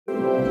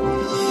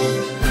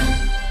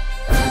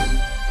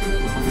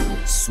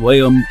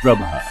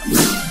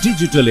SwayamPrabha.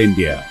 Digital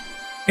India.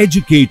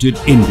 Educated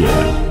India.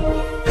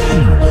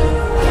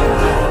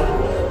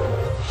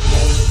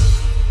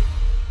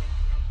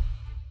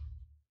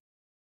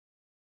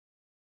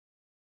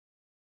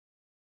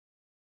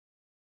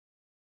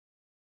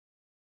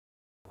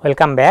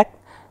 Welcome back.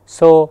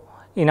 So,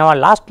 in our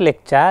last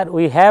lecture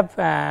we have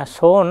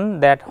shown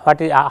that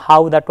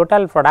how the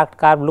total product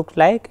curve looks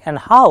like and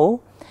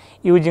how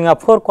using a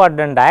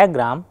 4-quadrant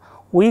diagram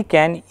we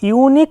can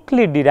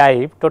uniquely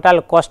derive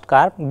total cost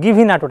curve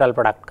given a total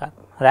product curve,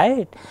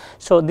 right.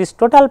 So, this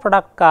total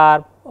product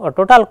curve or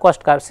total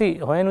cost curve, see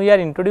when we are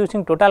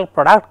introducing total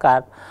product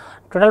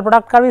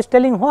curve is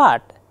telling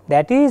what?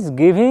 That is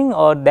giving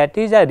or that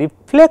is a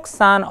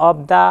reflection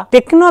of the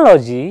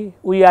technology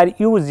we are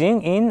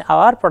using in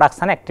our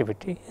production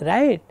activity,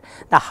 right.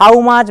 The how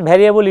much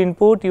variable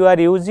input you are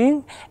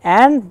using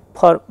and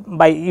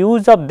by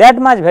use of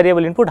that much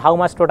variable input how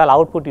much total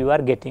output you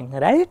are getting,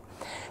 right.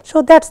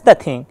 So, that is the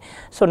thing.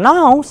 So,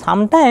 now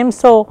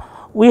sometimes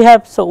we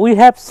have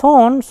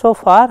shown so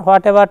far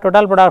whatever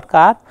total product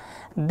curve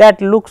that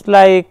looks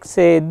like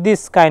say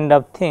this kind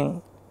of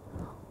thing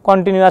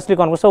continuously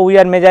converge. So, we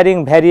are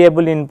measuring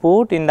variable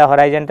input in the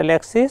horizontal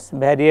axis,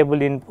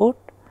 variable input,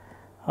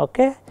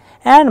 okay,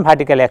 and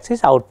vertical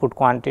axis output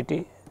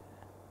quantity,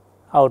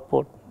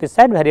 output this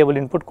side variable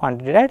input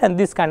quantity, right, and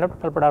this kind of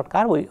total product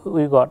curve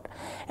we got.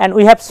 And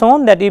we have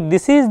shown that if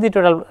this is the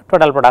total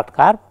product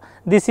curve,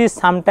 this is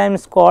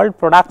sometimes called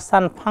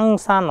production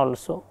function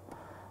also,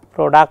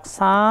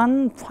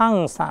 production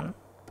function,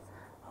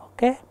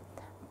 okay.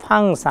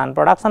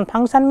 Production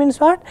function means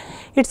what?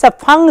 It is a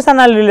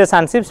functional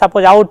relationship.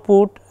 Suppose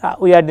output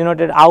we are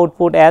denoted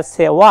output as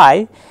say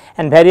y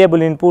and variable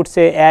input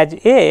say as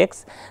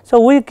x. So,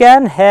 we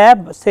can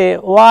have say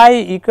y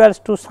equals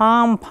to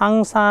some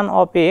function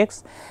of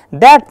x,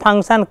 that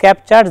function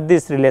captures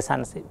this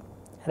relationship,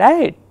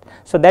 right.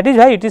 So, that is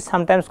why it is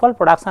sometimes called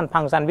production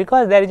function,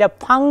 because there is a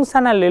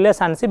functional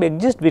relationship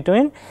exists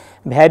between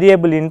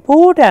variable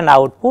input and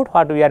output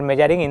what we are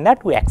measuring in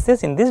that two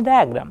axes in this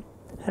diagram,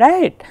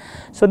 right.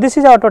 So, this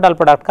is our total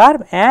product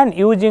curve, and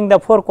using the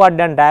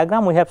 4-quadrant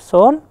diagram we have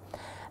shown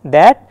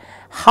that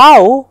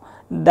how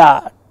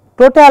the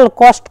total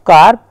cost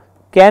curve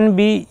can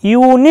be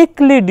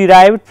uniquely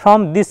derived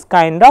from this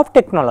kind of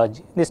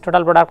technology. This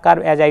total product curve,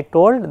 as I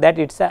told, that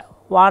it is a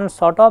one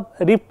sort of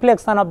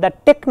reflection of the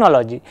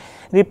technology,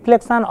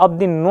 reflection of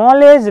the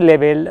knowledge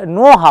level,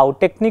 know-how,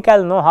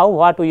 technical know-how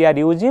what we are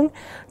using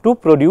to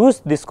produce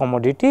this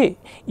commodity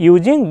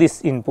using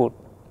this input,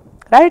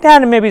 right,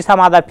 and maybe some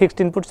other fixed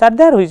inputs are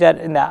there which are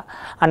in the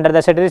under the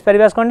ceteris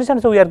paribus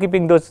condition. So, we are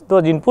keeping those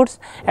inputs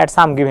at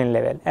some given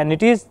level, and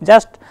it is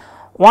just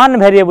one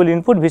variable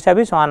input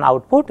vis-a-vis one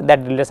output, that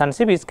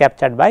relationship is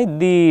captured by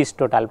this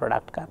total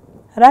product curve,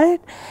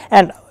 right.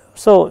 And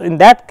so, in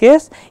that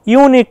case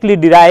uniquely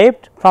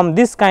derived from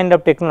this kind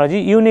of technology,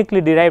 uniquely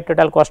derived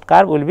total cost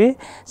curve will be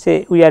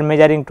say we are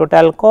measuring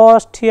total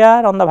cost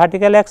here on the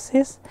vertical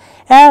axis,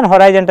 and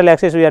horizontal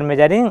axis we are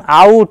measuring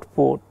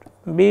output.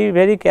 Be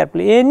very careful,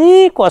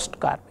 any cost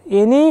curve,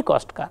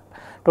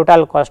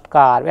 total cost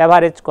curve,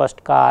 average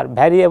cost curve,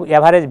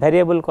 average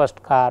variable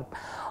cost curve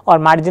or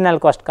marginal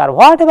cost curve,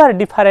 whatever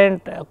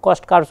different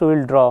cost curves we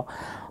will draw,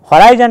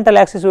 horizontal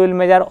axis we will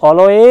measure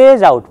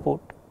always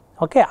output,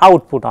 okay,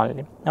 output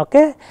only,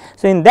 okay.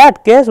 So, in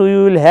that case we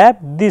will have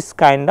this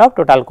kind of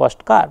total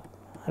cost curve,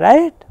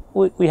 right,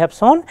 we have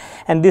shown,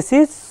 and this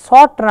is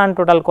short run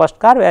total cost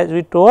curve as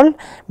we told,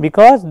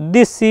 because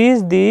this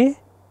is the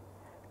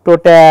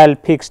total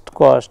fixed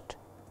cost.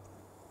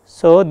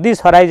 So, this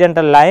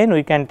horizontal line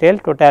we can tell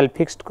total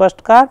fixed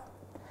cost curve,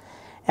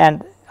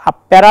 and a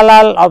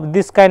parallel of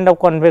this kind of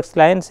convex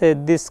line say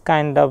this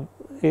kind of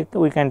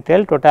we can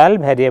tell total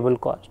variable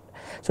cost.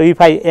 So,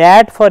 if I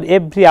add for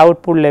every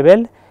output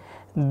level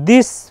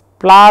this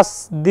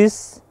plus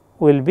this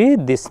will be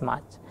this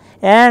much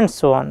and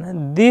so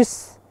on,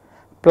 this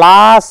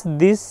plus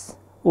this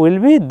will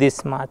be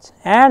this much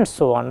and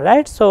so on,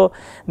 right. So,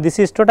 this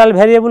is total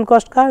variable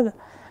cost curve,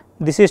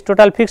 this is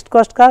total fixed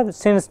cost curve.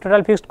 Since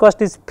total fixed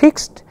cost is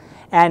fixed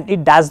and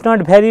it does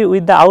not vary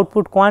with the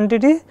output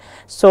quantity.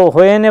 So,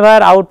 whenever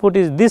output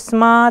is this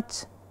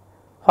much,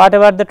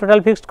 whatever the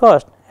total fixed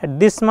cost, at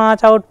this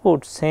much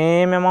output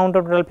same amount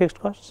of total fixed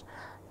cost,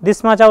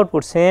 this much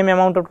output same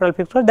amount of total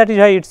fixed cost, that is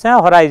why it is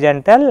a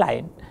horizontal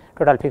line,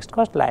 total fixed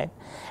cost line.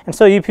 And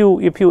so, if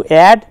you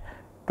add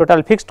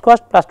total fixed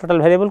cost plus total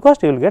variable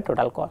cost, you will get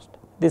total cost,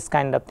 this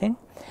kind of thing.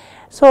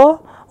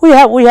 So, we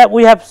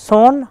have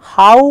shown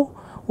how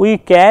we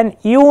can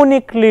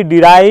uniquely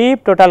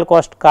derive total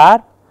cost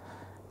curve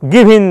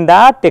given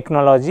the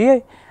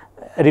technology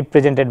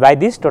represented by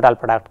this total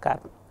product curve,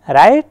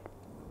 right,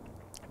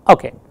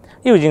 okay,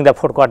 using the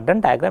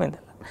 4-quadrant diagram in the.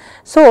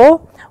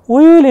 So,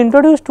 we will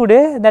introduce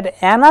today that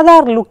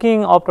another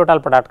looking of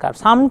total product curve.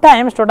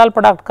 Sometimes total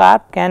product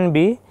curve can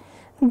be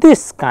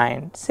this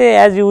kind, say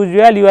as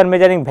usual you are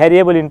measuring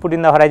variable input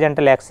in the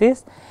horizontal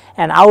axis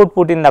and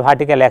output in the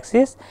vertical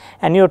axis,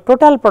 and your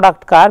total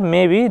product curve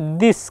may be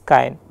this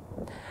kind.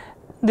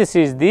 This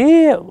is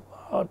the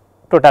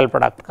total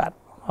product curve,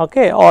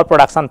 okay, or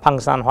production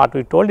function what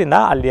we told in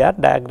the earlier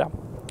diagram.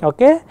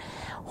 Okay.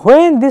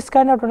 When this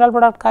kind of total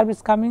product curve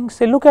is coming,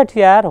 say look at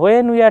here,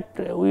 when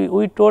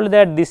we told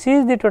that this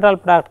is the total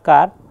product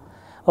curve,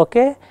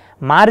 okay,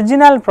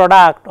 marginal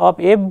product of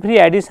every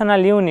additional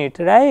unit,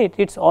 right,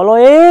 it is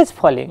always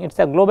falling, it is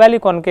a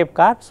globally concave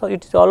curve. So,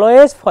 it is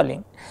always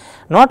falling.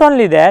 Not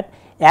only that,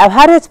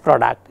 average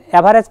product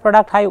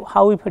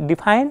how we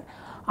define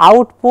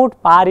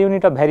output per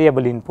unit of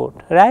variable input,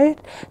 right.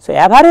 So,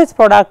 average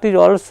product is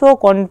also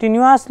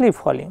continuously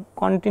falling,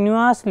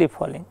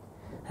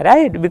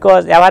 right,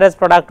 because average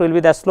product will be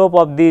the slope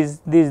of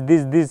this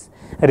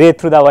ray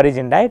through the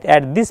origin, right.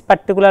 At this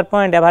particular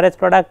point average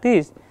product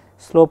is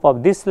slope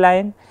of this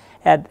line,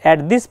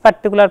 at this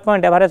particular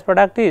point average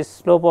product is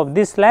slope of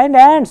this line,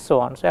 and so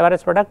on. So,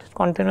 average product is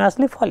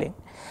continuously falling.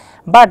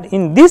 But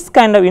in this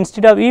kind of,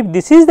 instead of, if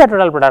this is the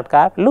total product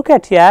curve, look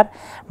at here,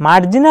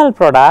 marginal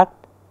product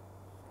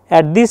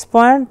at this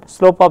point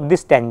slope of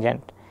this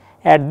tangent,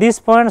 at this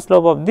point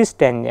slope of this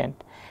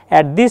tangent,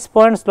 at this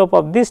point slope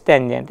of this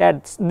tangent,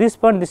 at this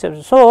point this.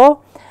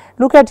 So,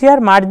 look at here,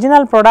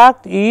 marginal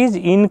product is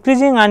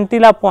increasing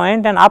until a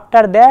point, and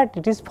after that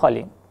it is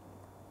falling.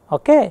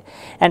 Okay.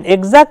 And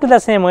exactly the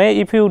same way,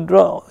 if you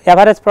draw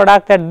average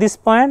product at this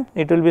point,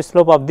 it will be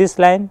slope of this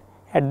line,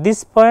 at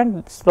this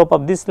point slope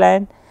of this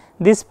line,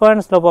 this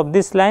point slope of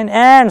this line,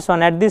 and so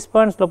on, at this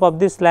point slope of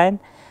this line.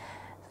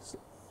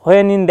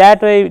 When in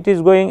that way it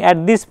is going,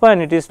 at this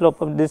point it is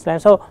slope of this line.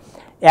 So,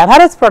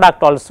 average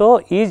product also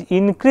is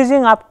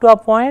increasing up to a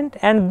point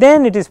and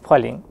then it is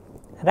falling,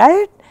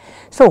 right.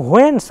 So,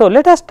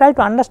 let us try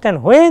to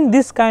understand when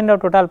this kind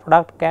of total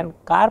product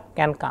curve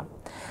can come.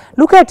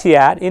 Look at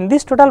here, in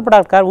this total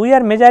product curve we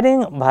are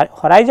measuring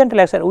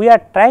horizontal axis, we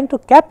are trying to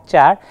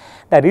capture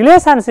the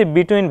relationship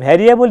between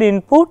variable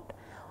input,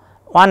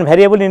 one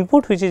variable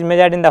input which is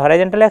measured in the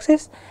horizontal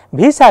axis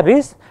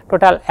vis-a-vis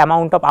total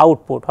amount of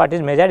output what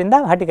is measured in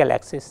the vertical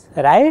axis,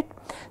 right.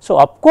 So,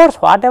 of course,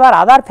 whatever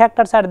other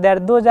factors are there,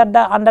 those are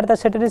under the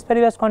ceteris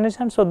paribus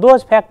condition. So,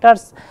 those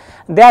factors,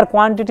 their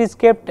quantity is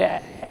kept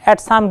at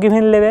some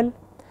given level,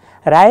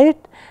 right.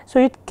 So,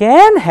 it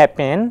can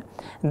happen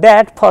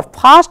that for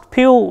first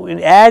few,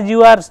 as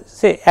you are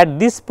say at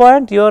this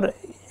point your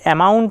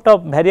amount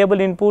of variable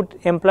input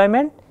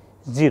employment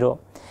 0.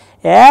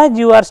 As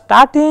you are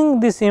starting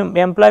this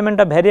employment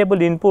of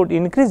variable input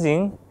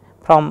increasing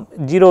from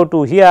 0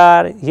 to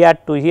here, here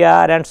to here,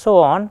 and so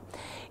on,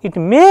 it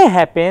may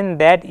happen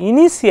that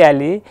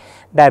initially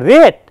the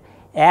rate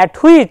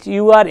at which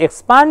you are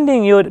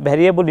expanding your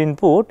variable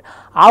input,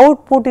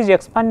 output is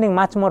expanding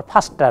much more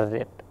faster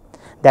rate.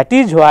 That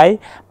is why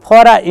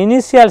for a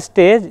initial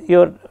stage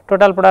your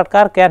total product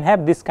curve can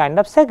have this kind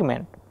of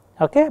segment,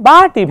 okay.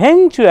 But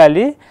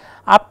eventually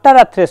after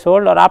a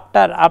threshold or after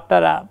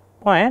a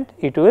point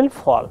it will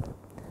fall,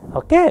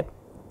 okay.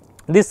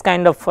 This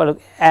kind of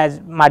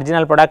as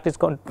marginal product is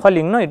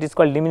falling, no, it is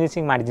called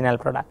diminishing marginal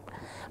product.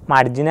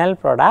 Marginal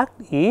product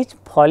is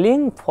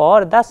falling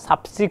for the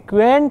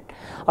subsequent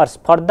or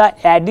for the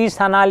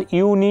additional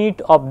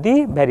unit of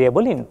the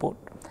variable input,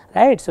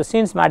 right. So,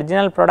 since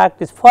marginal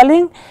product is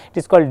falling, it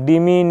is called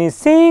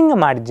diminishing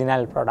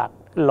marginal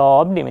product,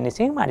 law of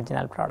diminishing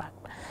marginal product,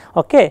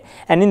 okay.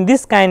 And in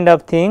this kind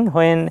of thing,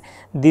 when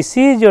this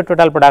is your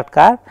total product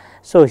curve,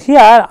 so here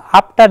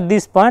after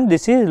this point,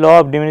 this is law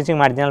of diminishing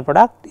marginal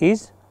product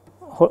is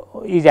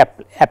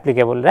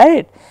applicable,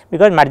 right,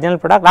 because marginal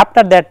product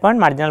after that point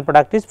marginal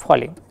product is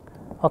falling,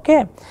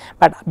 okay.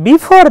 But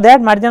before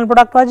that marginal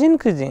product was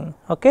increasing,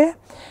 okay.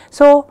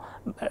 So,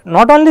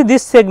 not only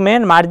this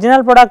segment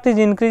marginal product is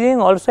increasing,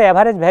 also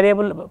average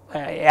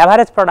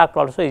product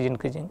also is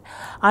increasing.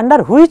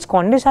 Under which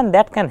condition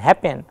that can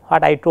happen,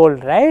 what I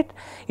told, right.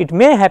 It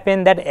may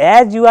happen that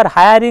as you are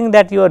hiring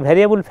that your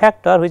variable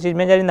factor which is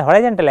measured in the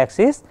horizontal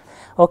axis,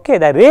 okay,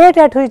 the rate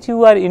at which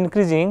you are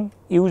increasing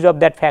use of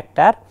that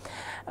factor,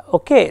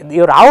 okay,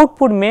 your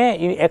output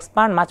may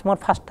expand much more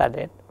faster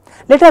rate.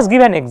 Let us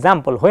give an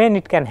example when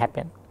it can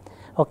happen,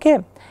 okay.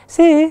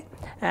 See,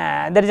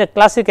 there is a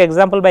classic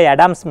example by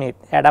Adam Smith.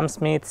 Adam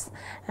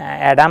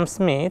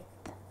Smith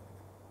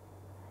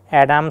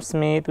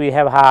we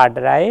have heard,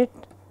 right,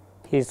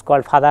 he is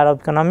called father of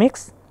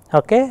economics,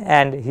 okay,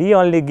 and he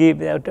only give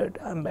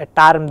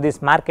term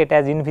this market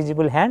as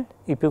invisible hand,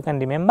 if you can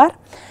remember.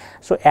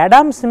 So,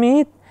 Adam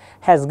Smith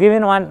has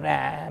given one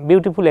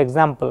beautiful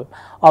example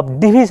of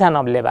division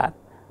of labor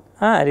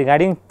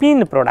regarding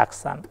pin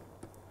production,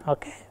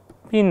 okay,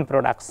 pin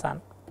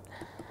production,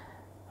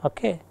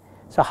 okay.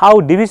 So, how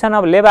division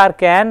of labor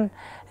can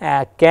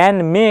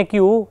make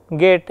you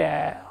get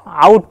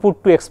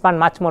output to expand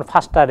much more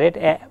faster rate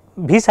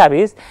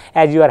vis-a-vis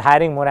as you are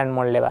hiring more and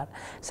more labor.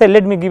 So,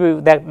 let me give you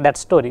that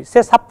story.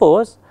 Say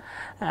suppose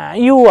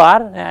you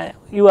are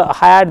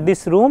hired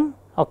this room,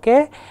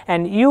 okay,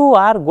 and you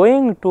are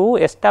going to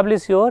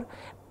establish your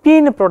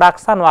pin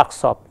production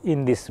workshop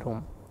in this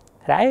room,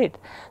 right.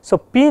 So,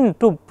 pin,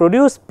 to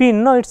produce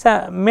pin, no, it is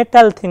a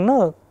metal thing,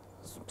 no,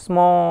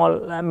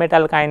 small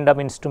metal kind of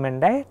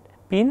instrument, right,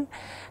 pin.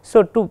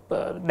 So, to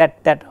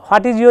that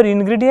what is your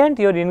ingredient?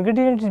 Your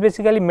ingredient is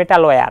basically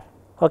metal wire,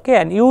 okay,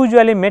 and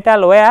usually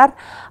metal wire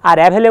are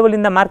available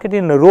in the market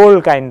in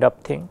roll kind of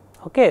thing,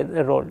 okay,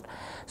 rolled.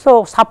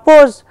 So,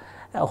 suppose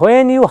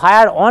when you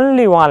hire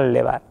only one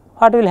labor,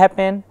 what will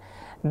happen?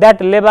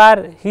 That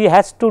labor, he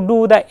has to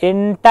do the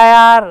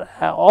entire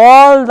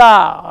all the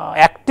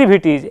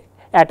activities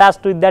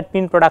attached with that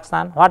pin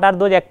production. What are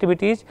those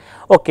activities?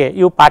 Okay,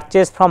 you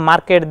purchase from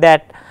market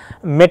that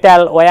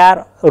metal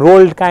wire,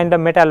 rolled kind of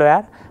metal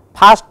wire.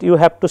 First you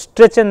have to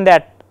straighten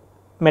that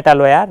metal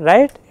wire,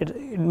 right,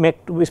 it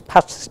make to be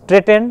first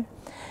straightened,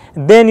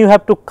 then you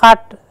have to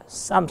cut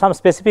some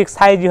specific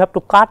size you have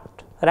to cut,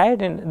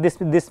 right, in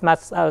this much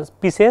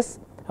pieces,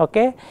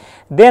 okay.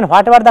 Then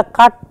whatever the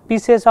cut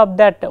pieces of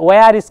that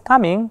wire is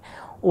coming,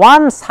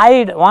 one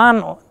side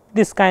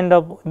this kind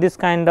of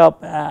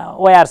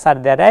wires are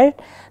there, right.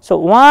 So,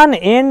 one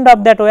end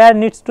of that wire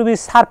needs to be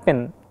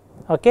sharpened,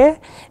 okay,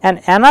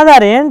 and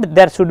another end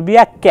there should be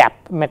a cap,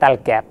 metal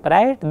cap,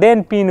 right,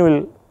 then pin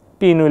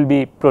will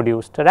be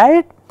produced,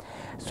 right.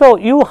 So,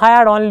 you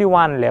hired only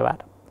one labor.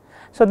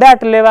 So,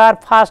 that labor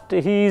first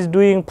he is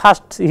doing,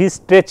 first he is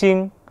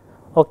stretching,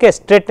 okay,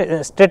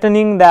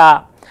 straightening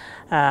the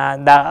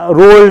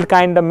rolled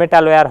kind of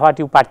metal wire what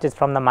you purchase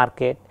from the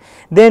market,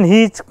 then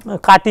he is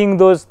cutting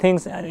those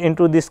things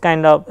into this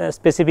kind of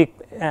specific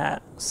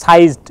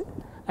sized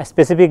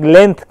specific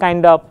length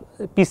kind of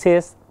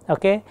pieces,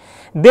 okay.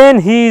 Then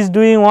he is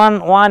doing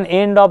one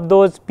end of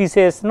those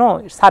pieces,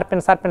 no,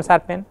 sharpen,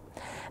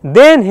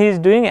 then he is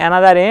doing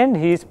another end,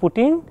 he is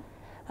putting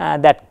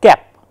that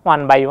cap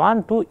one by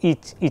one to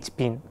each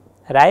pin,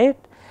 right.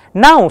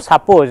 Now,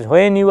 suppose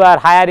when you are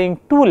hiring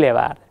 2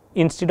 labor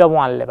instead of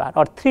 1 labor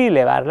or 3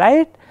 labor,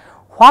 right,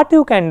 what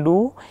you can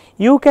do?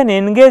 You can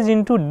engage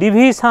into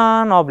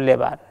division of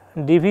labor.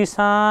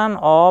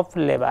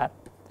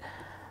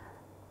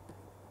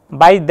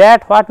 By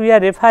that what we are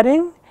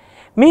referring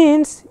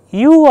means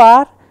you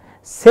are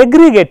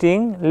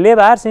segregating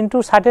labors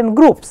into certain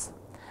groups,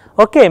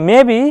 okay.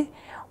 Maybe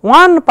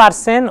one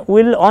person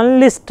will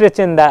only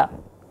straighten the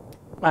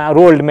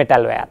rolled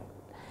metal wire,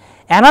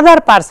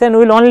 another person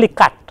will only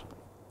cut,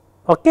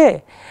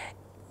 okay,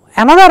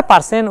 another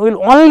person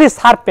will only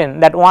sharpen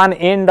that one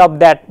end of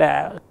that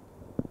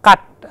cut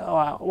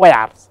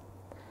wires,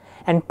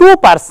 and 2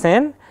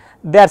 person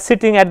they are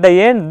sitting at the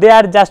end, they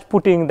are just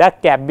putting the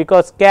cap,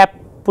 because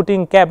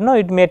putting cap, no,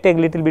 it may take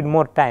little bit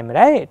more time,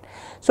 right.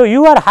 So,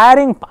 you are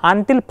hiring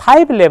until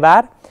 5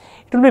 labor,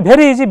 it will be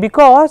very easy,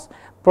 because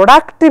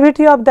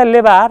productivity of the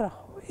labor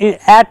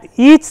at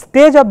each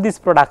stage of this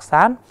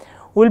production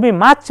will be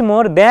much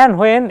more than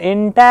when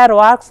entire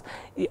works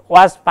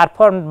was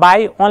performed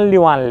by only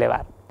one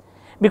labor,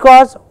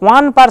 because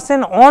one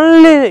person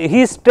only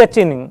he is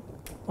stretching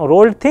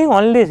rolled thing,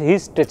 only he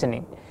is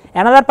stretching,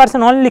 another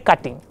person only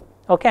cutting,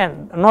 okay,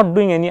 and not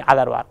doing any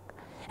other work,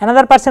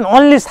 another person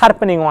only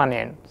sharpening one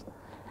end,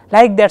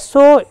 like that.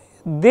 So,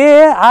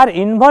 they are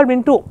involved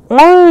into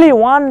only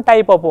one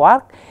type of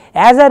work,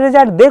 as a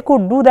result they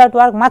could do that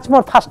work much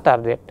more faster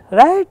rate,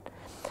 right.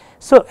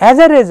 So, as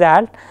a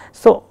result,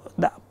 so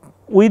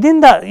within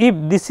the, if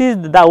this is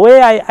the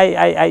way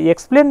I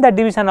explain the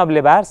division of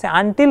labor, say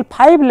until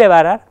 5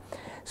 laborer.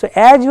 So,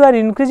 as you are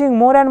increasing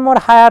more and more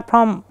higher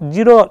from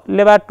 0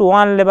 labor to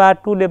 1 labor,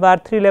 2 labor,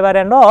 3 labor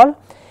and all,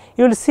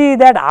 you will see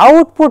that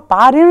output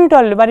per unit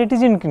of labor it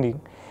is increasing,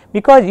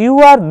 because you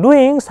are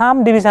doing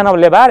some division of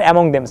labor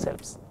among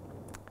themselves,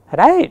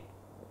 right.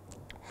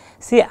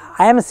 See,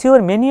 I am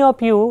sure many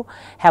of you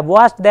have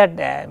watched that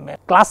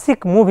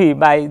classic movie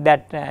by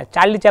that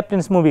Charlie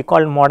Chaplin's movie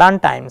called Modern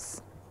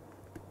Times.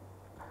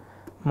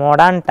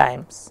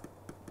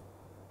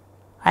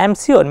 I am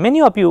sure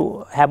many of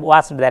you have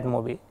watched that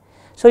movie.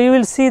 So, you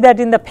will see that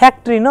in the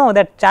factory, no,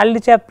 that Charlie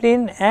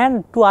Chaplin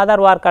and 2 other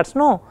workers,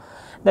 no,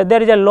 that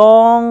there is a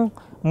long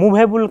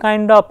movable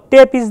kind of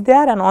tape is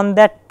there, and on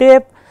that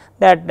tape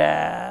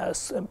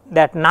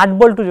that nut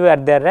bolt were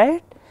there,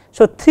 right.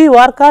 So, 3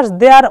 workers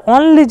they are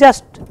only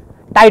just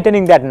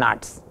tightening that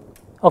nuts,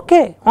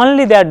 okay,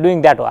 only they are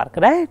doing that work,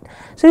 right.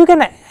 So, you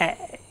can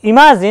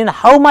imagine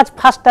how much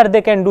faster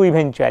they can do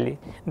eventually,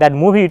 that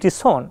movie it is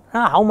shown,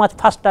 how much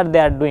faster they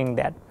are doing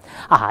that.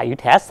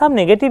 It has some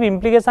negative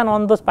implication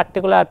on those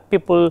particular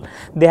people,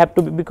 they have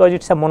to be, because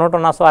it is a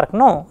monotonous work,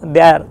 no, they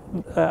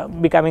are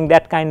becoming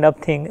that kind of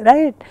thing,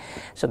 right.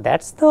 So,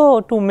 that is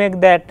to make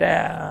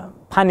that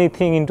funny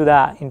thing into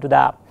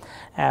the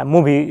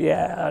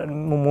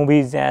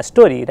movie's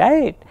story,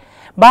 right.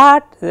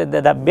 But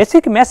the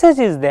basic message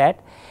is that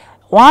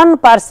one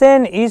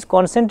person is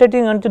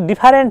concentrating on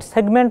different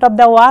segment of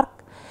the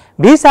work,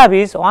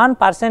 vis-a-vis one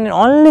person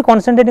only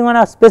concentrating on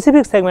a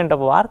specific segment of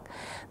work.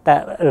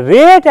 The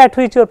rate at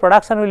which your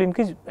production will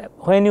increase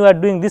when you are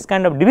doing this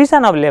kind of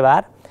division of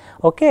labor,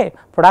 okay,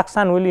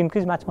 production will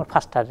increase much more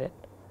faster rate,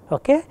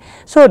 okay.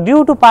 So,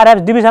 due to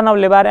perhaps division of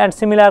labor and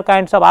similar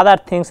kinds of other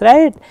things,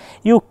 right,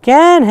 you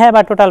can have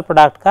a total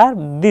product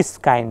curve this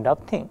kind of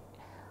thing,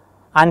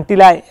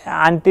 until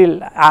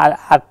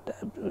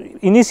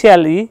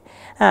initially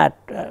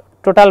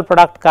total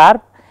product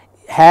curve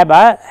have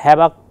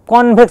a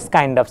convex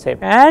kind of shape,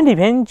 and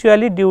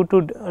eventually due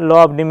to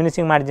law of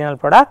diminishing marginal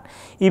product,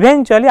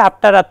 eventually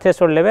after a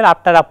threshold level,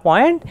 after a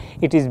point,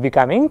 it is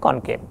becoming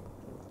concave.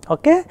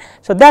 Okay.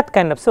 So, that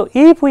kind of, so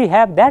if we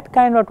have that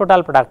kind of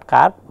total product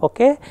curve,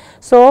 okay,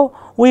 so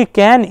we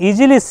can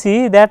easily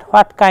see that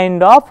what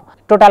kind of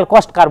total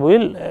cost curve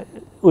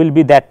will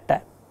be that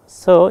time.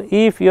 So,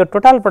 if your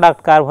total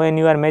product curve, when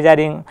you are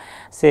measuring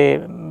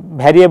say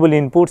variable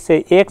input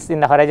say x in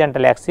the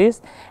horizontal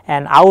axis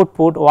and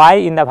output y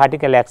in the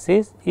vertical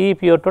axis,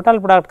 if your total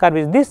product curve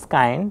is this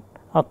kind,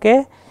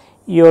 okay,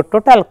 your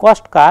total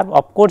cost curve,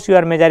 of course, you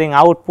are measuring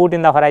output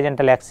in the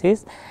horizontal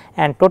axis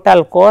and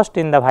total cost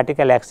in the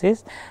vertical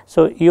axis.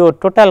 So, your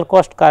total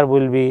cost curve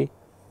will be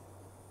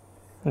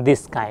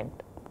this kind,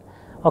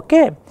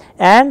 okay,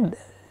 and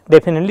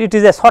definitely it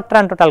is a short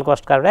run total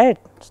cost curve, right.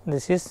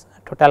 This is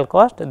total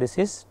cost, this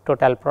is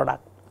total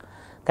product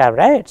curve,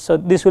 right. So,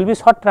 this will be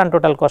short run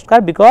total cost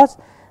curve because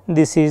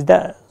this is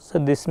the, so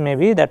this may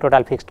be the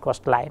total fixed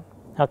cost line,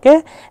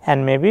 okay,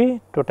 and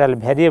maybe total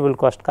variable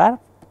cost curve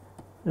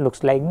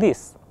looks like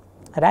this,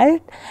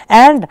 right.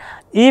 And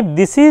if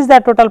this is the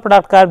total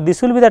product curve,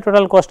 this will be the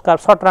total cost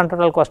curve, short run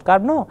total cost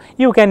curve. No,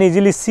 you can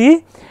easily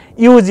see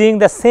using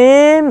the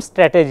same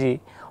strategy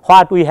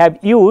what we have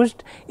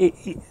used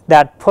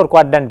that 4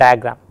 quadrant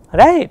diagram,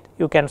 right.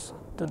 You can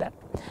do that.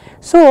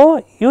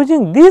 So,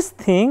 using this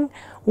thing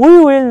we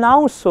will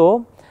now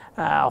show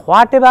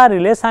whatever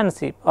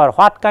relationship or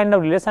what kind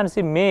of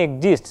relationship may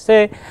exist,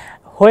 say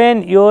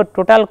when your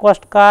total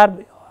cost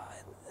curve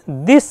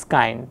this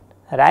kind,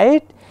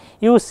 right,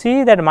 you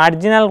see that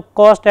marginal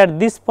cost at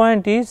this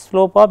point is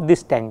slope of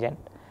this tangent,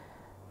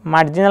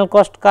 marginal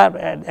cost curve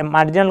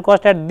marginal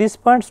cost at this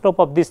point slope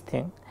of this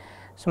thing.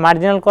 So,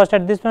 marginal cost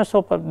at this point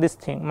slope of this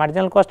thing,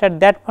 marginal cost at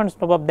that point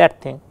slope of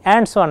that thing,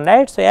 and so on,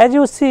 right. So, as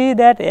you see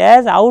that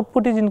as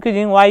output is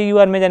increasing, why you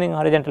are measuring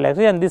horizontal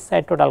axis and this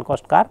side total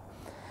cost curve,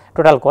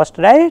 total cost,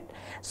 right.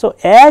 So,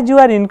 as you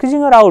are increasing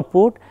your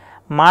output,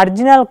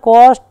 marginal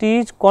cost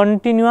is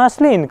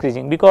continuously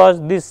increasing because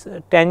these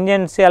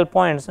tangential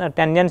points,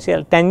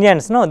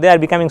 tangents, no, they are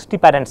becoming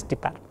steeper and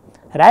steeper,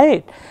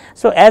 right.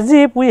 So, as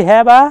if we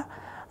have a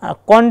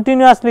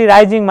continuously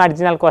rising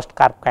marginal cost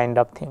curve kind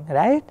of thing,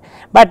 right.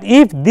 But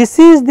if this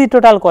is the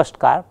total cost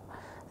curve,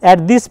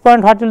 at this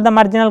point what will the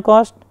marginal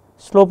cost?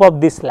 Slope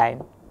of this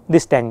line,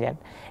 this tangent.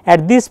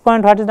 At this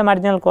point what is the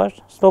marginal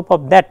cost? Slope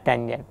of that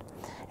tangent.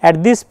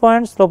 At this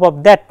point slope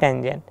of that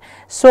tangent.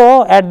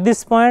 So, at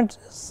this point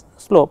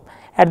slope,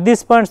 at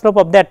this point slope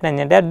of that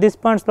tangent, at this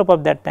point slope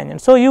of that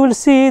tangent. So, you will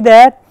see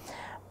that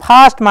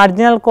first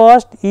marginal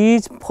cost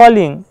is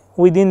falling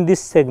within this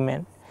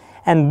segment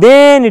and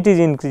then it is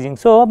increasing.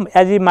 So,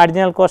 as a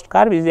marginal cost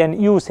curve is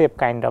an U shape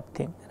kind of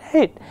thing,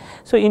 right.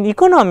 So, in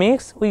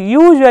economics we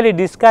usually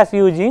discuss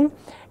using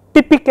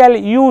typical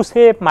U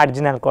shape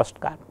marginal cost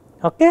curve,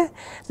 okay.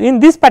 So, in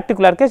this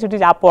particular case it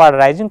is upward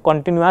rising,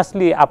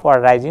 continuously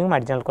upward rising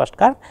marginal cost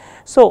curve.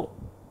 So,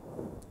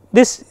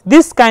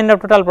 this kind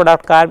of total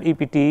product curve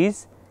if it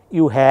is,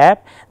 you have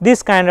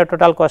this kind of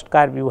total cost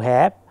curve you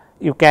have,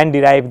 you can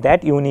derive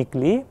that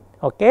uniquely,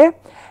 okay.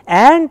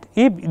 And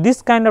if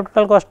this kind of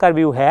total cost curve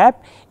you have,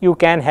 you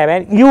can have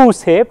an U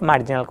shape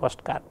marginal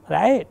cost curve,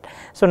 right.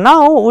 So,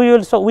 now we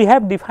will, so we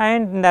have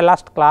defined in the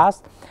last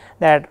class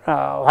that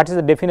what is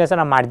the definition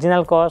of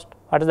marginal cost,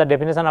 what is the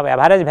definition of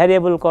average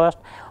variable cost,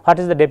 what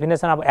is the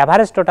definition of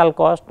average total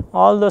cost,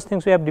 all those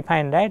things we have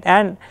defined, right,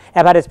 and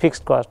average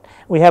fixed cost.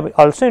 We have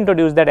also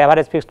introduced that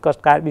average fixed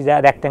cost curve is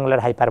a rectangular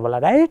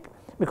hyperbola, right,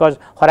 because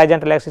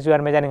horizontal axis you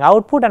are measuring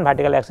output and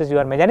vertical axis you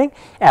are measuring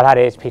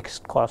average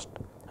fixed cost.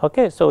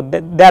 Okay. So,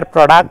 their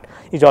product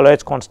is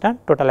always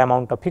constant, total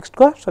amount of fixed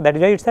cost. So, that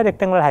is why it is a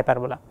rectangular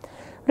hyperbola.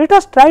 Let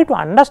us try to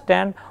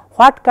understand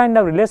what kind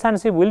of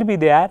relationship will be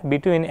there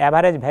between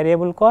average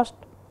variable cost,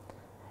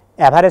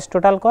 average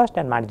total cost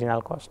and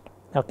marginal cost.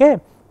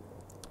 Okay.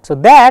 So,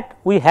 that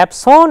we have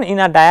shown in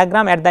a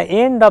diagram at the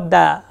end of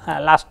the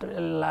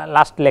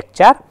last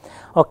lecture,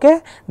 okay,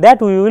 that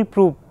we will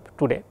prove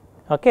today,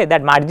 okay,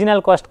 that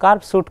marginal cost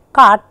curve should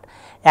cut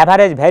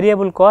average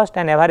variable cost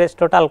and average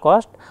total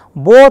cost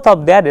both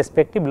of their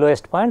respective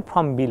lowest point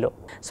from below.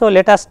 So,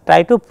 let us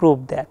try to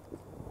prove that.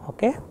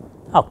 Okay.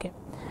 Okay.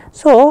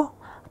 So,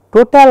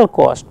 total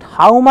cost,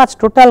 how much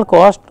total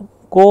cost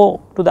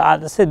go to the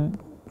other, say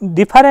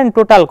different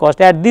total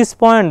cost at this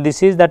point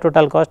this is the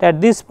total cost,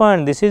 at this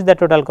point this is the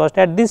total cost,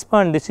 at this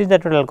point this is the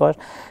total cost.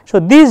 So,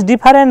 these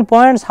different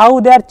points how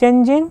they are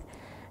changing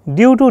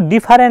due to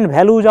different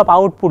values of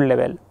output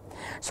level.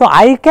 So,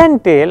 I can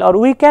tell or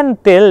we can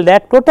tell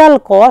that total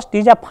cost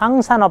is a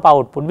function of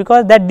output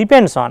because that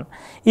depends on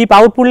if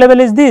output level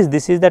is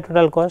this is the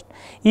total cost,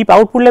 if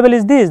output level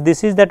is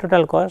this is the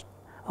total cost.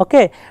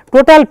 Okay.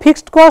 Total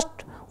fixed cost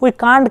we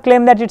can't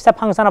claim that it is a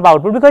function of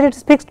output because it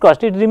is fixed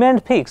cost, it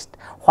remains fixed,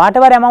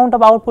 whatever amount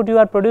of output you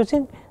are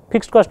producing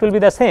fixed cost will be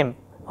the same.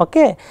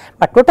 Okay.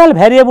 But total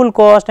variable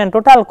cost and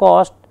total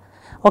cost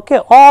okay,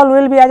 all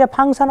will be as a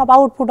function of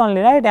output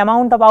only, right,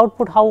 amount of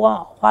output, how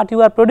what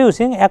you are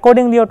producing,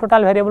 accordingly your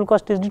total variable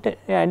cost is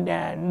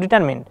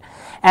determined,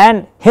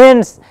 and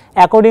hence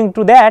according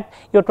to that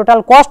your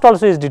total cost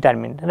also is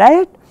determined,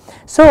 right.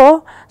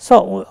 So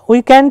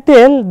we can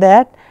tell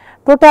that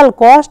total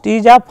cost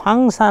is a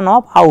function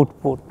of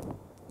output,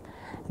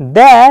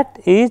 that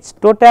is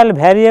total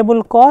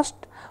variable cost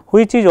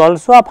which is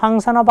also a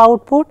function of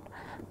output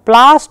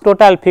plus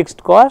total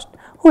fixed cost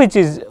which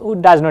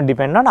does not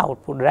depend on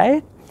output,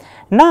 right.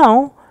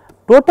 Now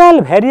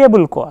total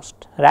variable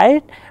cost,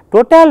 right,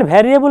 total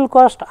variable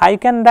cost I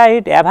can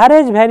write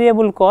average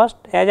variable cost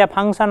as a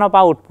function of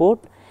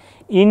output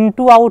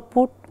into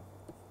output,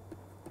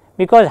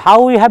 because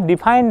how we have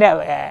defined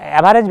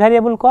average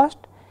variable cost,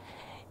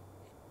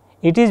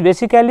 it is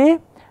basically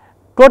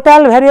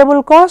total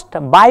variable cost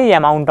by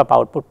amount of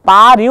output,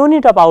 per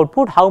unit of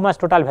output how much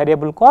total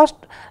variable cost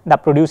the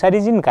producer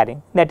is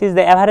incurring, that is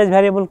the average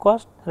variable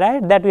cost,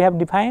 right, that we have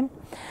defined.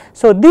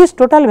 So this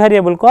total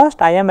variable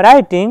cost I am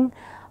writing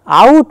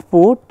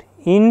output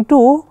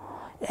into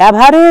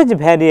average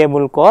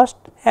variable cost,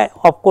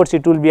 of course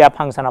it will be a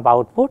function of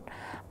output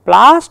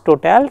plus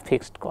total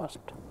fixed cost,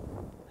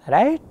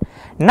 right.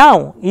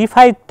 Now if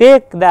I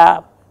take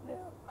the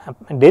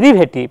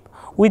derivative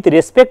with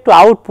respect to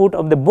output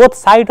of the both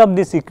side of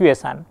this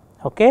equation,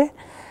 okay.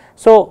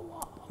 So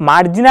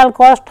marginal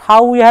cost,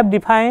 how we have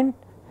defined,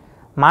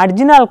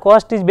 marginal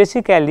cost is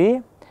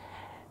basically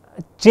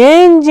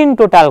change in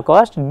total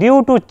cost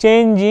due to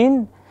change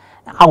in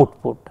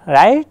output,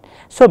 right.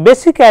 So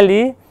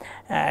basically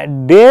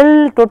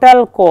del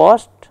total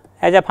cost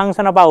as a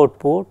function of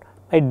output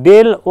by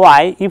del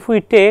y, if we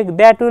take,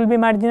 that will be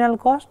marginal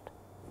cost,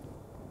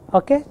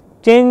 okay,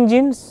 change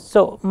in,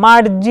 so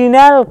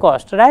marginal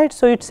cost, right.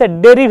 So it is a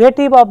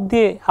derivative of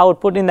the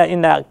output in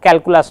the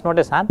calculus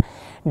notation,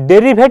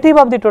 derivative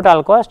of the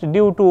total cost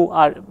due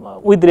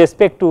to with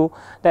respect to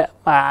the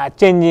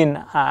change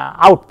in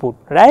output,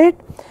 right.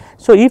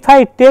 So if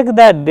I take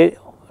the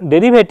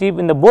derivative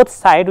in the both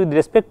side with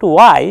respect to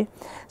y,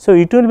 so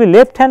it will be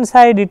left hand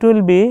side, it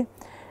will be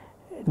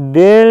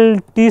del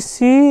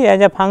Tc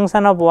as a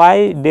function of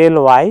y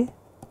del y,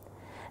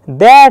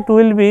 that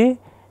will be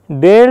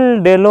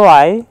del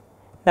y,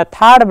 the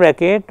third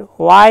bracket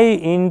y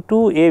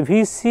into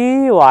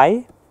AVC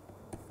y,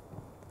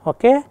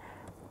 okay,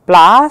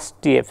 plus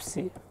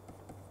TFC,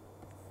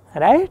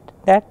 right,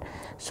 that.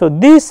 So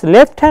this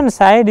left hand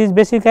side is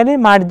basically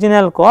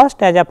marginal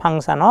cost as a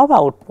function of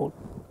output.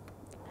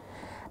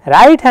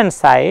 Right hand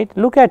side,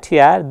 look at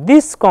here,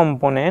 this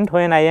component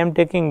when I am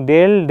taking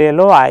del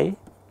y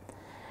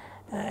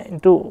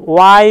into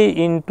y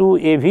into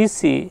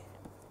AVC,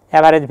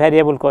 average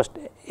variable cost,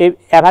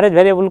 average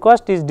variable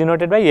cost is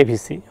denoted by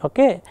AVC,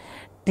 okay,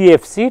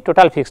 TFC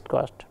total fixed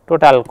cost,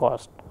 total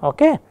cost,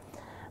 okay,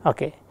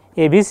 okay,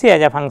 AVC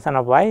as a function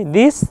of y,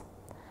 this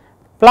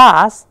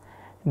plus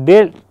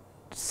del,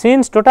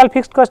 since total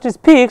fixed cost is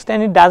fixed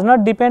and it does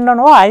not depend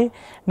on y,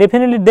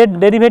 definitely that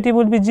derivative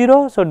will be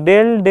 0. So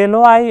del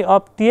y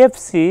of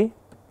TFC,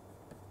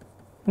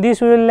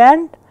 this will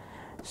land.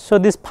 So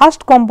this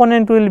first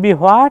component will be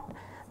what?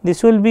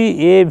 This will be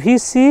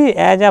AVC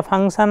as a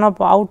function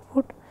of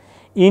output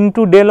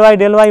into del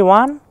y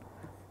 1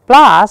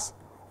 plus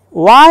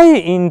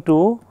y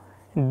into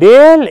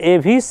del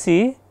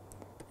AVC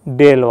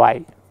del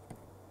y,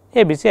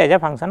 ABC as a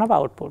function of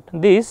output,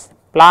 this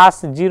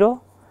plus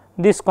 0,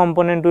 this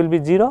component will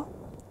be 0,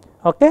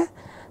 okay.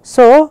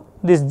 So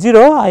this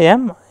 0 I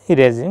am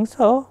erasing,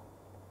 so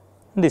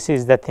this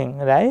is the thing,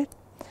 right.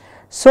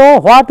 So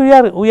what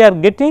we are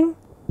getting,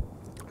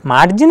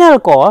 marginal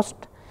cost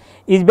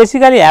is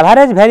basically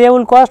average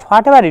variable cost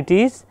whatever it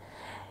is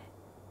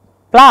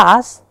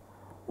plus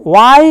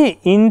y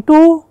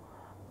into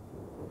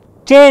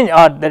change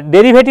or the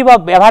derivative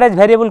of average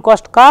variable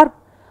cost curve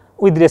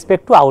with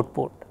respect to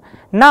output.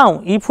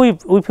 Now if we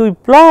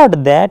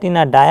plot that in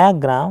a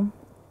diagram,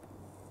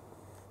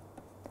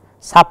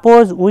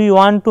 suppose we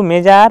want to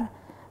measure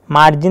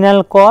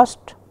marginal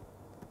cost,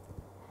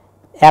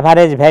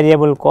 average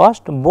variable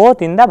cost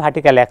both in the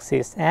vertical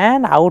axis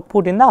and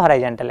output in the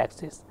horizontal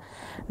axis.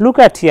 Look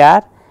at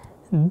here,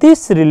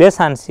 this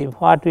relationship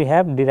what we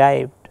have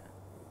derived,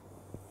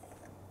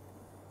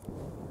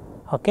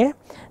 okay.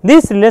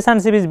 This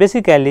relationship is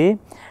basically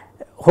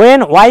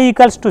when y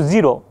equals to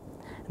 0,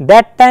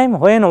 that time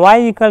when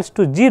y equals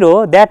to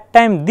 0, that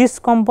time this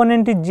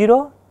component is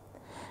 0,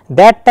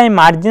 that time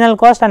marginal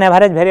cost and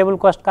average variable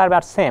cost curve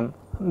are same,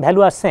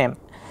 value are same.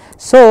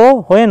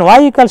 So when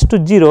y equals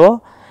to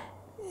 0,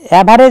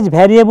 average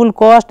variable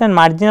cost and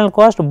marginal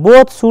cost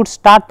both should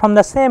start from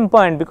the same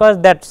point, because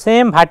that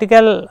same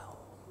vertical,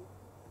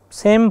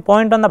 same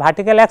point on the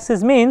vertical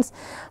axis means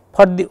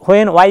for the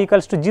when y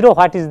equals to 0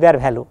 what is their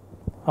value,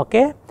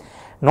 okay.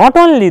 Not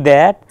only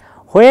that,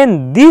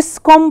 when this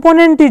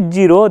component is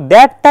 0,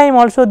 that time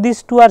also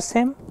these two are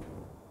same,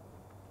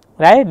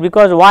 right,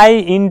 because y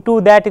into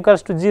that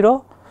equals to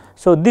 0.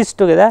 So this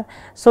together,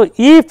 so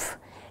if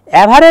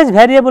average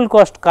variable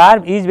cost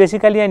curve is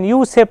basically an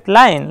U shaped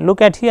line,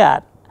 look at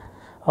here,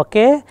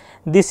 okay,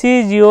 this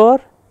is your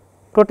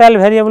total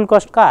variable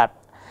cost curve.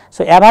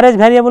 So, average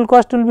variable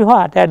cost will be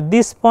what? At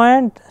this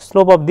point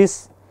slope of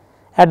this,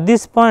 at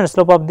this point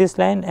slope of this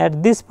line,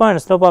 at this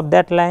point slope of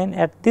that line,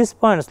 at this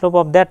point slope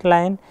of that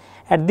line,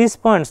 at this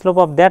point slope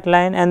of that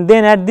line, and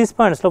then at this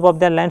point slope of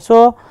that line.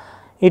 So,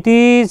 it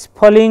is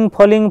falling,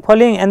 falling,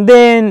 falling, and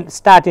then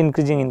start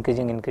increasing,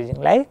 increasing,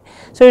 increasing, like.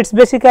 So, it is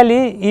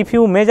basically if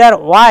you measure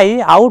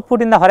y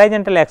output in the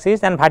horizontal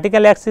axis and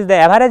vertical axis the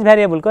average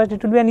variable cost,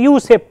 it will be an U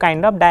shape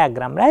kind of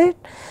diagram, right.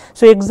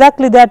 So,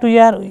 exactly that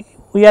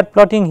we are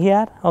plotting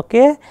here.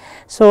 Okay.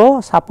 So,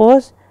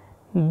 suppose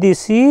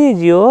this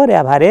is your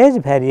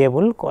average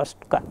variable cost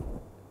curve,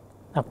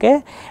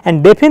 okay,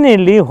 and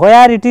definitely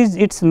where it is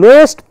its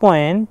lowest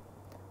point,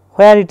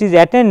 where it is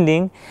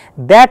attending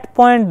that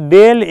point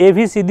del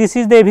AVC, this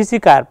is the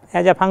AVC curve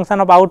as a function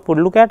of output.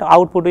 Look at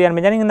output, we are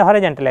measuring in the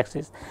horizontal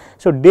axis.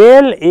 So,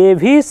 del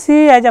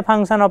AVC as a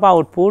function of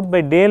output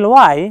by del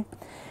y,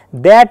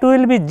 that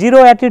will be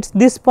 0 at its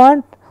this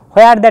point,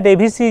 where that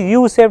AVC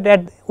U shaped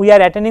at we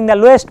are attending the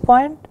lowest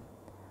point.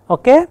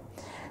 Okay.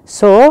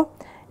 So,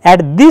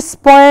 at this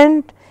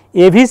point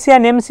AVC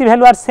and MC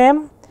value are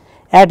same,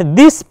 at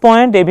this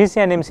point AVC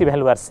and MC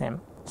value are same.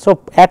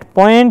 So, at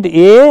point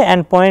A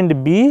and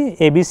point B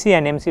ABC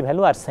and MC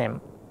value are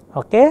same.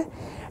 Okay.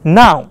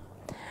 Now,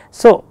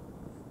 so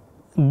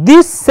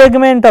this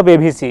segment of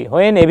ABC,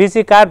 when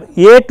ABC curve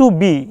A to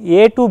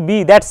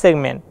B that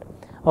segment,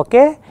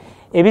 okay,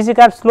 ABC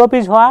curve slope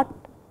is what?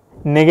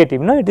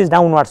 Negative, no, it is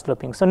downward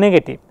sloping. So,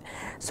 negative.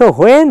 So,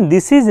 when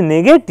this is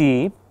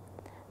negative,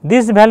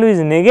 this value is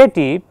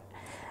negative,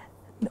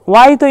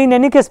 y to in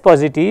any case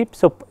positive.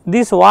 So,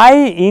 this y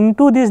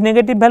into this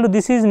negative value,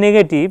 this is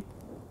negative,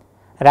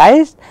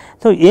 right.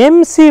 So,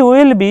 MC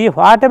will be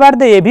whatever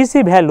the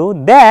ABC value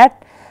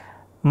that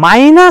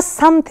minus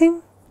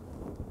something.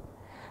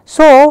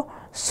 So,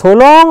 so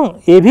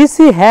long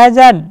ABC has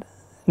a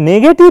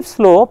negative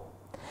slope,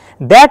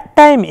 that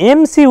time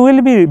MC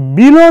will be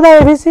below the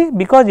ABC,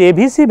 because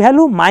ABC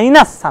value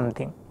minus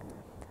something,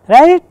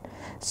 right.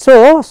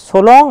 So,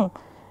 so long,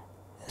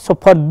 so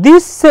for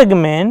this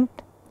segment,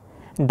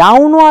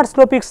 downward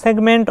sloping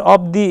segment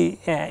of the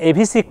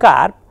AVC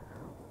curve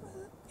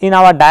in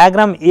our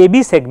diagram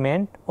AB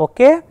segment,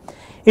 okay,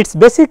 it is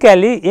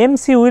basically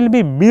MC will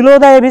be below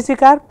the AVC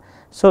curve.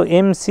 So,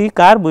 MC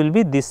curve will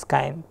be this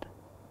kind,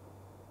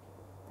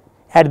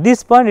 at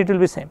this point it will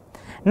be same.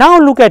 Now,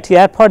 look at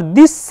here for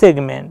this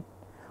segment,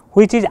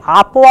 which is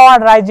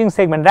upward rising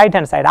segment, right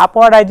hand side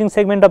upward rising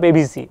segment of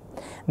AVC,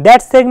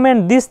 that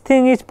segment this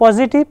thing is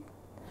positive,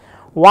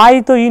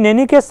 y to in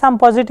any case some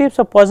positive.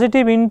 So,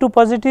 positive into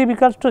positive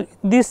equals to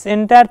this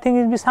entire thing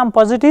will be some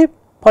positive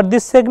for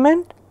this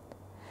segment.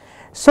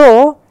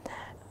 So,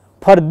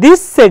 for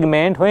this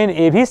segment when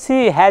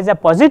AVC has a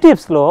positive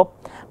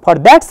slope, for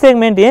that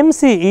segment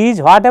MC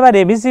is whatever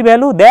AVC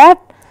value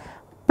that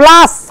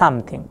plus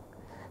something.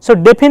 So,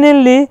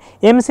 definitely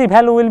MC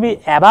value will be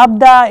above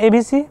the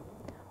AVC,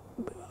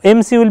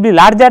 MC will be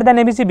larger than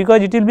AVC,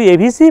 because it will be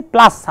AVC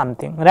plus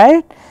something,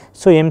 right.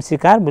 So, MC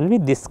curve will be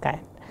this kind.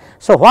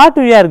 So, what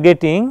we are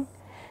getting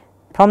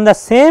from the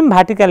same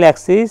vertical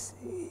axis,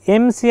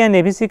 MC and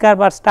AVC curve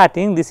are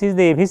starting, this is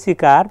the AVC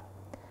curve,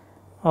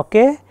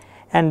 okay,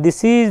 and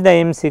this is the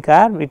MC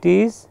curve, it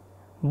is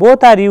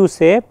both are U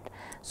shaped.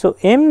 So,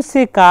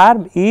 MC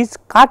curve is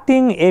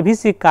cutting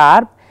AVC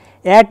curve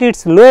at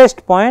its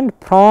lowest point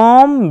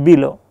from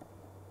below,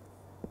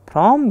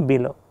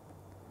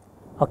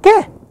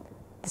 okay.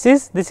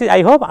 This is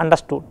I hope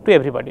understood to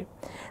everybody.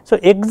 So,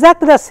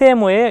 exactly the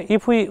same way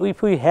if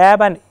we have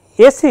an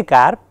AC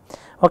curve,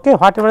 okay,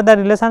 whatever the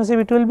relationship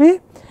it will be.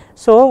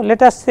 So,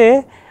 let us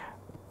say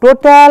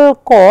total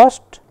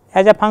cost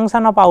as a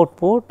function of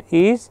output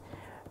is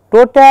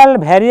total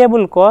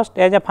variable cost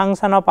as a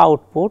function of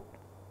output,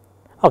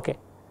 okay,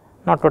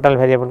 not total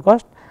variable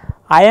cost.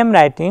 I am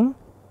writing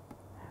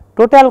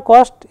total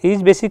cost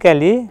is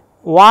basically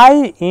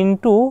y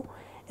into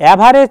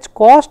average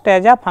cost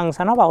as a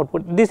function of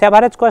output. This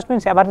average cost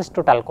means average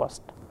total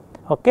cost,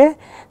 okay.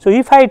 So,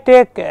 if I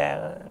take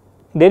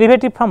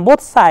derivative from both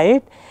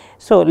sides,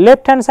 so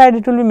left hand side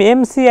it will be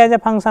MC as a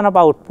function of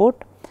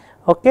output,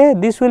 okay,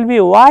 this will be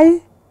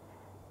y,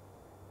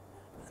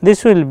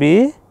 this will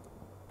be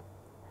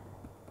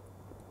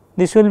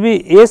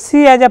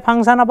AC as a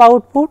function of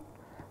output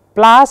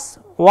plus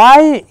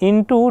y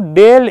into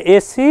del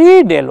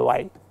AC del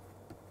y,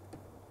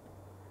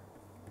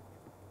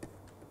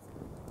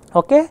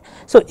 okay.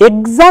 So,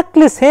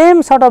 exactly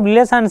same sort of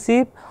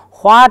relationship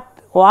what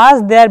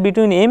was there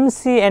between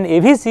MC and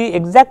AVC,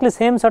 exactly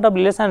same sort of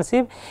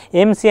relationship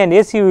MC and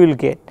AC we will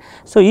get.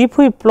 So, if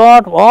we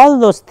plot all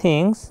those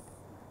things,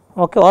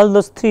 okay, all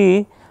those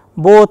three,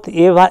 both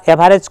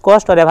average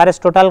cost or average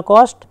total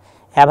cost,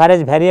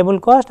 average variable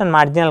cost and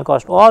marginal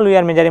cost, all we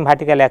are measuring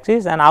vertical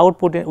axis and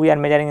output we are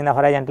measuring in the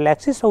horizontal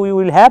axis. So, we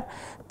will have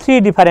three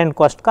different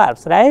cost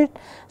curves, right.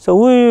 So,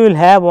 we will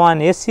have one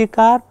AC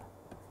curve,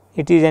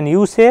 it is an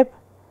U shape,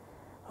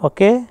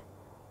 okay,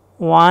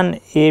 one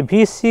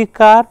AVC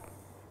curve,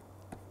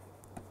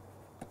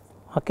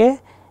 okay,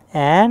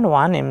 and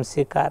one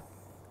MC curve.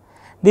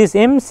 this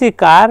MC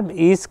curve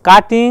is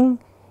cutting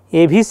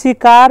AVC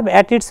curve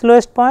at its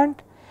lowest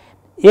point,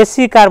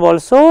 AC curve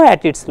also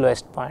at its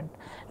lowest point.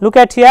 Look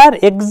at here,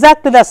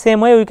 exactly the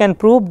same way we can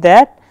prove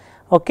that,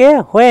 okay,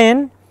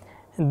 when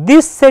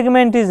this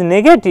segment is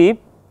negative,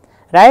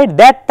 right,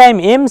 that time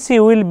MC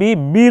will be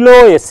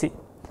below AC,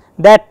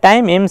 that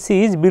time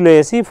MC is below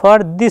AC for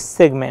this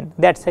segment,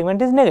 that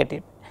segment is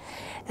negative.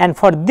 And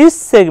for this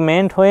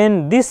segment,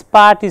 when this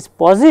part is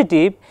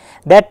positive,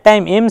 that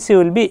time MC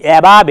will be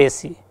above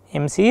AC,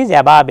 MC is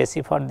above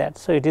AC for that.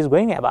 So, it is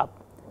going above,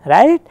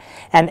 right,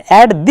 and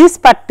at this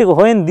particular,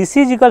 when this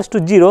is equals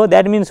to 0,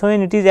 that means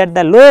when it is at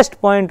the lowest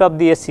point of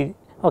the AC,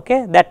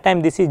 okay, that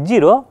time this is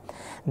 0,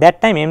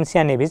 that time MC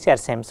and AVC are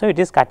same. So, it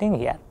is cutting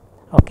here.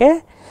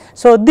 Okay.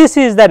 So, this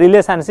is the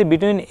relationship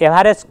between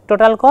average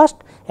total cost,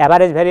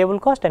 average variable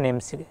cost and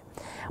MC.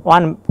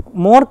 One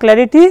more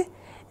clarity,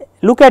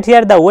 look at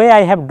here the way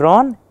I have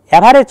drawn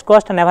average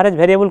cost and average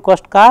variable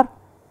cost curve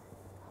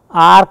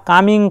are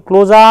coming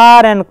closer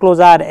and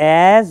closer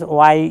as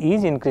y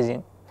is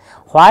increasing.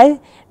 Why?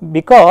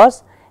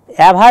 Because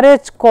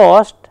average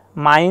cost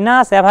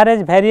minus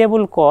average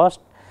variable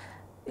cost,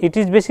 it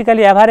is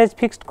basically average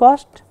fixed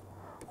cost.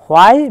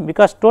 Why?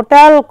 Because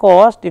total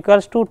cost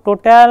equals to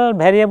total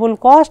variable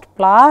cost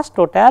plus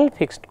total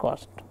fixed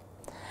cost.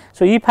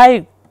 So, if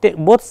I take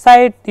both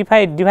sides, if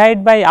I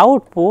divide by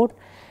output,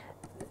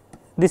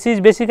 this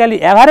is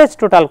basically average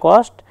total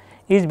cost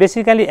is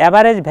basically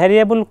average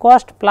variable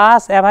cost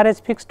plus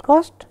average fixed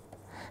cost.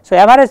 So,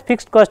 average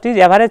fixed cost is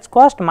average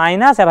cost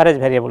minus average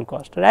variable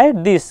cost, right,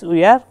 this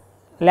we are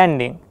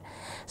landing.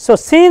 So,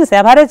 since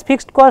average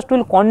fixed cost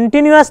will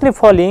continuously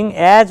falling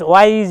as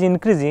y is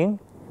increasing,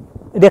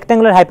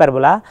 rectangular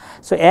hyperbola.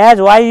 So,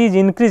 as y is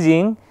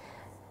increasing,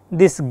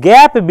 this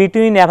gap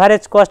between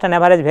average cost and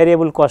average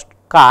variable cost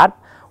curve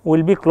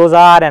will be closer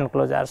and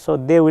closer. So,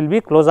 they will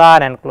be closer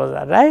and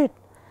closer, right.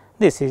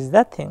 This is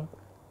the thing.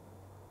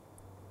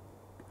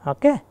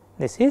 Okay.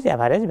 This is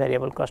average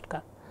variable cost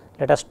curve.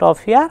 Let us stop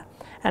here,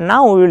 and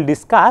now we will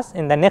discuss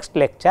in the next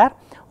lecture,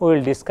 we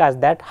will discuss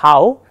that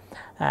how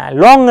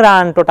long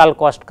run total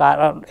cost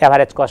curve,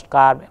 average cost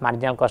curve,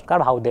 marginal cost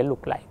curve, how they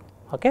look like.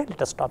 Okay.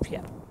 Let us stop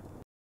here.